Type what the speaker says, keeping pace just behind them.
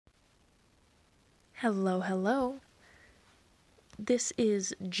Hello, hello. This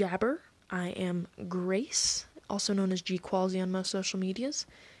is Jabber. I am Grace, also known as G Qualsy on most social medias.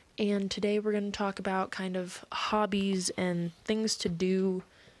 And today we're going to talk about kind of hobbies and things to do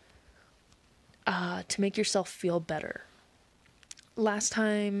to make yourself feel better. Last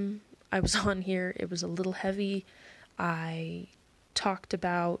time I was on here, it was a little heavy. I talked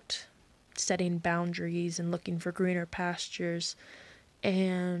about setting boundaries and looking for greener pastures,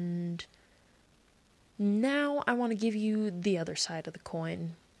 and now I want to give you the other side of the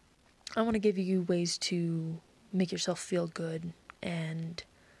coin. I want to give you ways to make yourself feel good and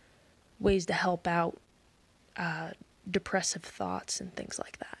ways to help out depressive thoughts and things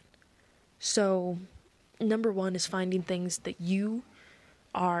like that. So, number one is finding things that you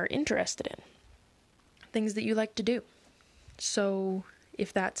are interested in, things that you like to do. So,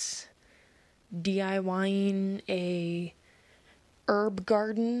 if that's DIYing a herb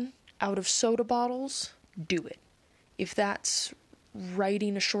garden out of soda bottles, do it. If that's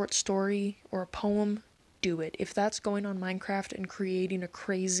writing a short story or a poem, do it. If that's going on Minecraft and creating a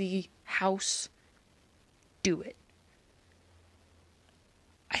crazy house, do it.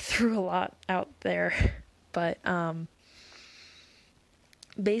 I threw a lot out there, but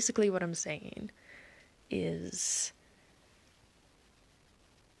basically what I'm saying is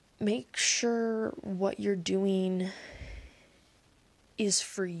make sure what you're doing is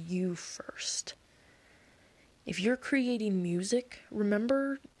for you first. If you're creating music,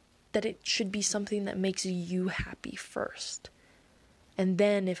 remember that it should be something that makes you happy first. And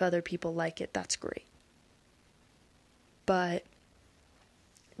then if other people like it, that's great. But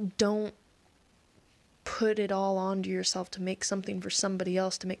don't put it all onto yourself to make something for somebody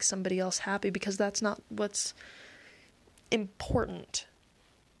else, to make somebody else happy, because that's not what's important.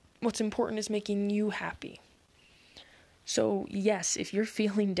 What's important is making you happy. So yes, if you're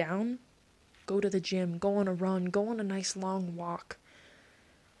feeling down, go to the gym, go on a run, go on a nice long walk.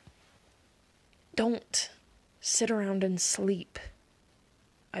 Don't sit around and sleep.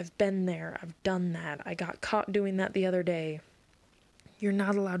 I've been there, I've done that. I got caught doing that the other day. You're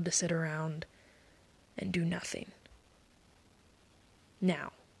not allowed to sit around and do nothing.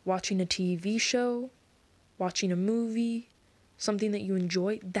 Now, watching a TV show, watching a movie, something that you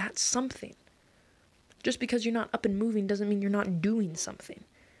enjoy, that's something. Just because you're not up and moving doesn't mean you're not doing something.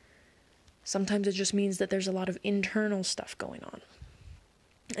 Sometimes it just means that there's a lot of internal stuff going on.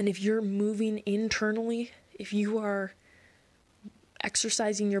 And if you're moving internally, if you are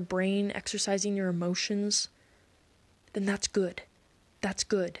exercising your brain, exercising your emotions, then that's good. That's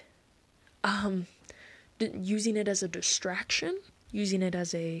good. Using it as a distraction, using it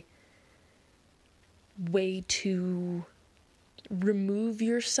as a way to remove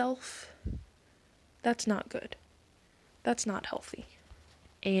yourself, that's not good. That's not healthy.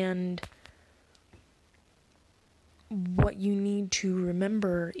 And what you need to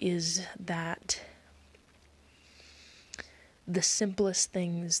remember is that the simplest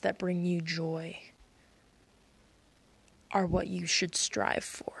things that bring you joy are what you should strive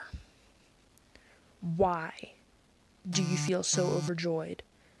for. Why do you feel so overjoyed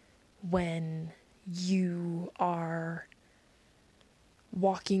when you are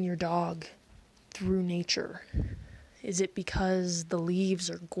walking your dog through nature? Is it because the leaves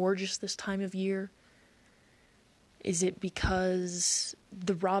are gorgeous this time of year? Is it because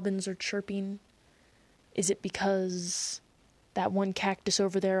the robins are chirping? Is it because that one cactus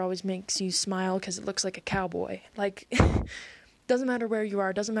over there always makes you smile because it looks like a cowboy? Like, doesn't matter where you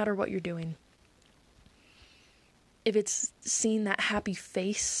are, doesn't matter what you're doing. If it's seeing that happy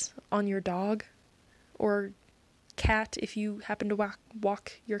face on your dog or cat, if you happen to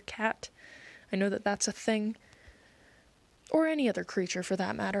walk your cat, I know that that's a thing. Or any other creature for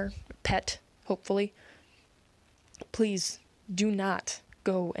that matter, pet, hopefully. Please do not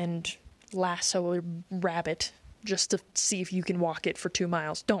go and lasso a rabbit just to see if you can walk it for 2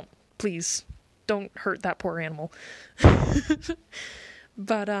 miles. Don't. Please. Don't hurt that poor animal.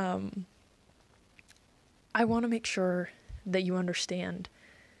 But, I want to make sure that you understand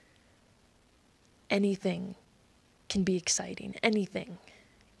anything can be exciting. Anything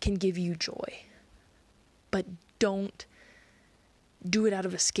can give you joy. But don't do it out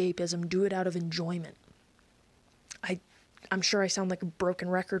of escapism. Do it out of enjoyment. I'm sure I sound like a broken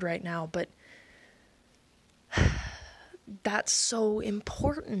record right now, but that's so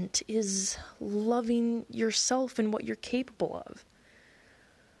important, is loving yourself and what you're capable of.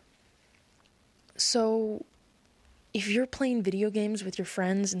 So, if you're playing video games with your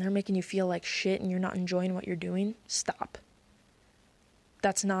friends and they're making you feel like shit and you're not enjoying what you're doing, stop.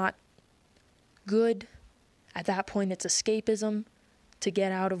 That's not good. At that point, it's escapism. to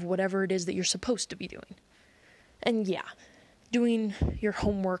get out of whatever it is that you're supposed to be doing. And yeah, doing your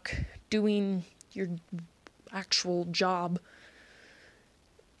homework, doing your actual job,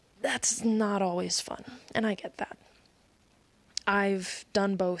 that's not always fun, and I get that. I've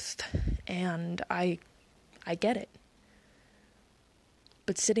done both, and I get it.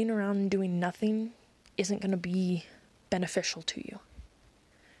 But sitting around and doing nothing isn't going to be beneficial to you.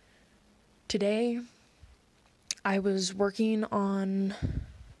 Today, I was working on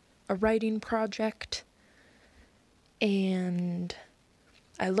a writing project, and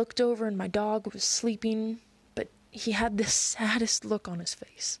I looked over and my dog was sleeping, but he had the saddest look on his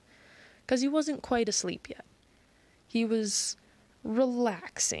face, because he wasn't quite asleep yet. He was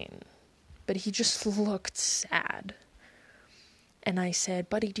relaxing, but he just looked sad. And I said,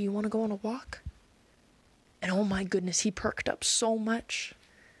 "Buddy, do you want to go on a walk?" And oh my goodness, he perked up so much.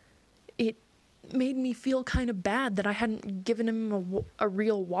 It made me feel kind of bad that I hadn't given him a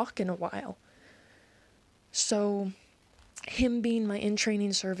real walk in a while. So, him being my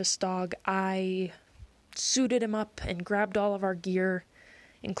in-training service dog, I suited him up and grabbed all of our gear,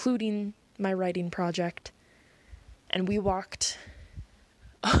 including my writing project, and we walked,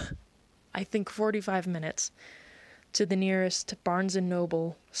 I think 45 minutes, to the nearest Barnes &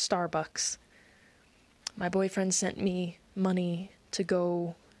 Noble Starbucks. My boyfriend sent me money to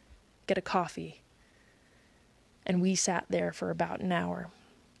go get a coffee, and we sat there for about an hour,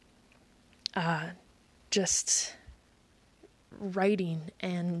 just writing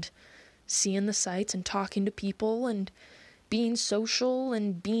and seeing the sights and talking to people and being social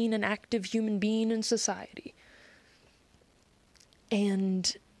and being an active human being in society.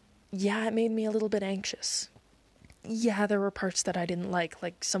 And yeah, it made me a little bit anxious. Yeah, there were parts that I didn't like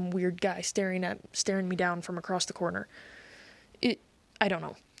some weird guy staring me down from across the corner. I don't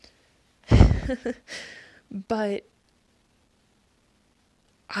know. But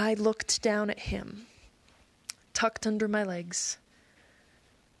I looked down at him, tucked under my legs,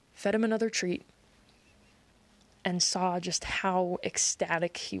 fed him another treat, and saw just how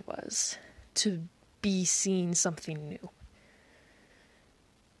ecstatic he was to be seeing something new.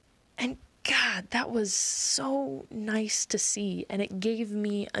 And God, that was so nice to see, and it gave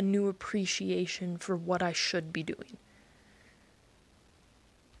me a new appreciation for what I should be doing.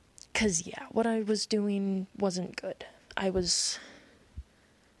 'Cause yeah, what I was doing wasn't good. I was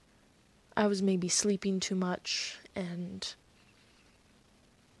maybe sleeping too much and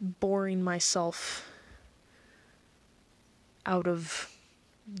boring myself out of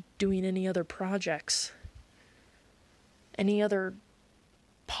doing any other projects, any other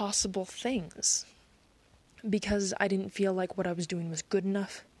possible things, because I didn't feel like what I was doing was good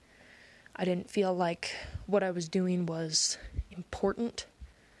enough. I didn't feel like what I was doing was important.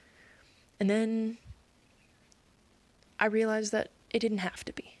 And then I realized that it didn't have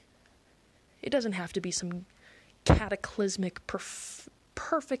to be. It doesn't have to be some cataclysmic,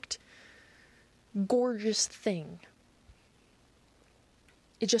 perfect, gorgeous thing.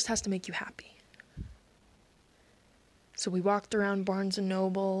 It just has to make you happy. So we walked around Barnes &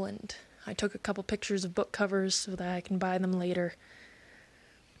 Noble, and I took a couple pictures of book covers so that I can buy them later.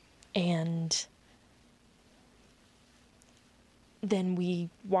 And then we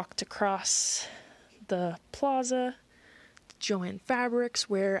walked across the plaza, Joann Fabrics,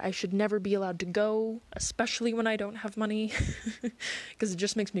 where I should never be allowed to go, especially when I don't have money, because it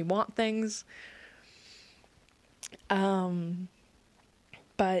just makes me want things.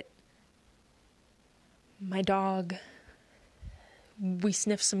 But my dog, we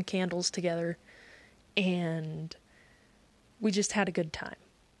sniffed some candles together, and we just had a good time.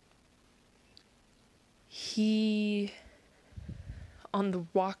 He, on the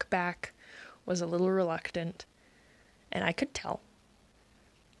walk back, was a little reluctant, and I could tell,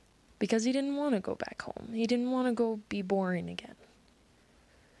 because he didn't want to go back home. He didn't want to go be boring again.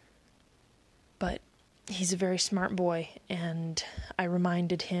 But he's a very smart boy, and I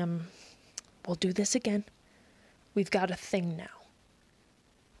reminded him, we'll do this again. We've got a thing now.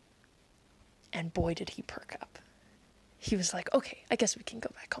 And boy, did he perk up. He was like, okay, I guess we can go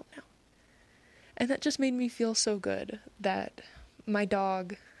back home now. And that just made me feel so good that my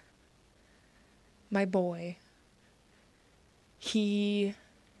dog, my boy, he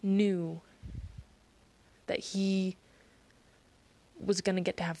knew that he was going to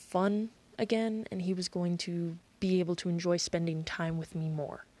get to have fun again, and he was going to be able to enjoy spending time with me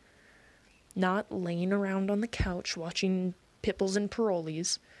more. Not laying around on the couch watching Pipples and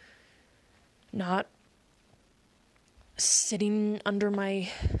Parolees. Not sitting under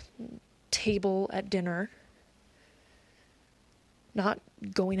my table at dinner. Not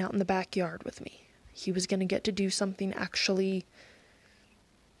going out in the backyard with me. He was going to get to do something actually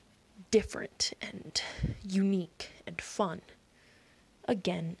different and unique and fun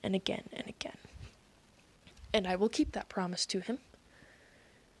again and again and again. And I will keep that promise to him,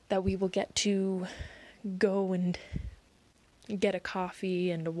 that we will get to go and get a coffee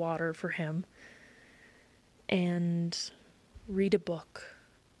and a water for him and read a book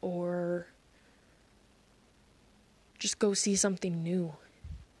or just go see something new.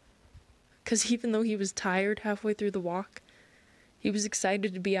 Because even though he was tired halfway through the walk, he was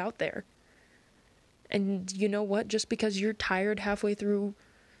excited to be out there. And you know what? Just because you're tired halfway through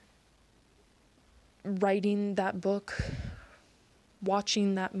writing that book,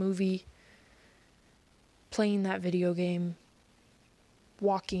 watching that movie, playing that video game,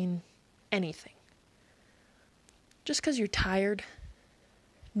 walking, anything. Just because you're tired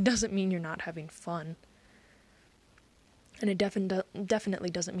doesn't mean you're not having fun. And it definitely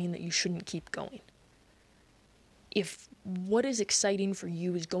doesn't mean that you shouldn't keep going. If what is exciting for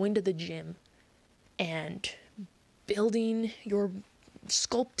you is going to the gym and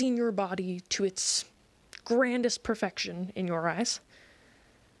sculpting your body to its grandest perfection in your eyes,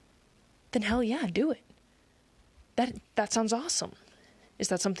 then hell yeah, do it. That sounds awesome. Is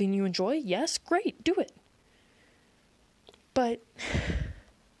that something you enjoy? Yes, great, do it. But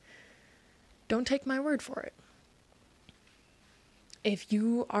don't take my word for it. If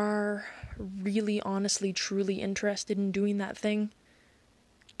you are really, honestly, truly interested in doing that thing,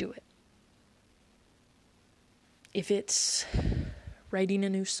 do it. If it's writing a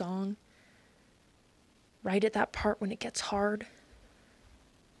new song, write at that part when it gets hard.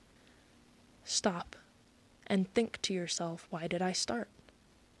 Stop and think to yourself, why did I start?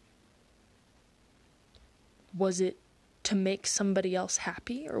 Was it to make somebody else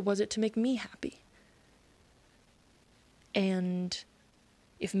happy, or was it to make me happy? And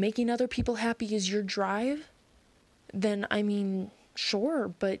if making other people happy is your drive, then, sure,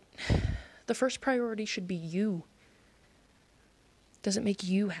 but the first priority should be you. Does it make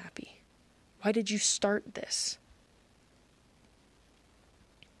you happy? Why did you start this?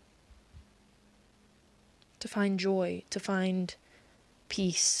 To find joy, to find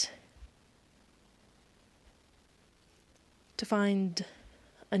peace, to find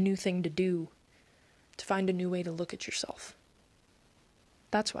a new thing to do, to find a new way to look at yourself.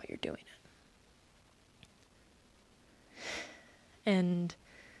 That's why you're doing it. And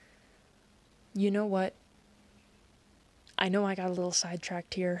you know what? I know I got a little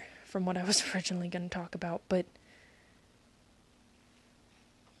sidetracked here from what I was originally going to talk about, but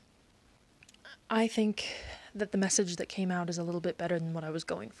I think that the message that came out is a little bit better than what I was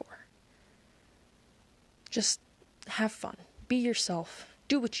going for. Just have fun. Be yourself.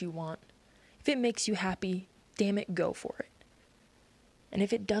 Do what you want. If it makes you happy, damn it, go for it. And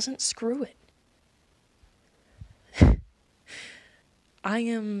if it doesn't, screw it. I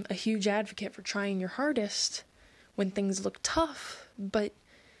am a huge advocate for trying your hardest when things look tough, but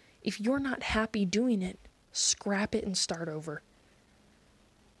if you're not happy doing it, scrap it and start over.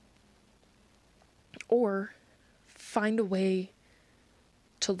 Or find a way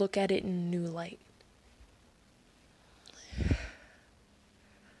to look at it in a new light.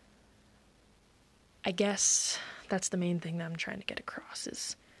 I guess that's the main thing that I'm trying to get across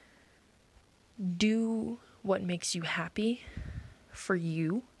is do what makes you happy for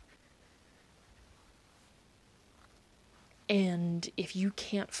you. And if you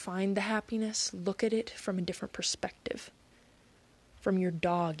can't find the happiness, look at it from a different perspective. From your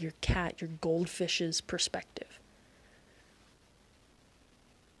dog, your cat, your goldfish's perspective.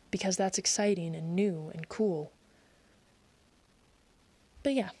 Because that's exciting and new and cool.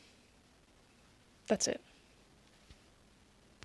 But yeah, that's it.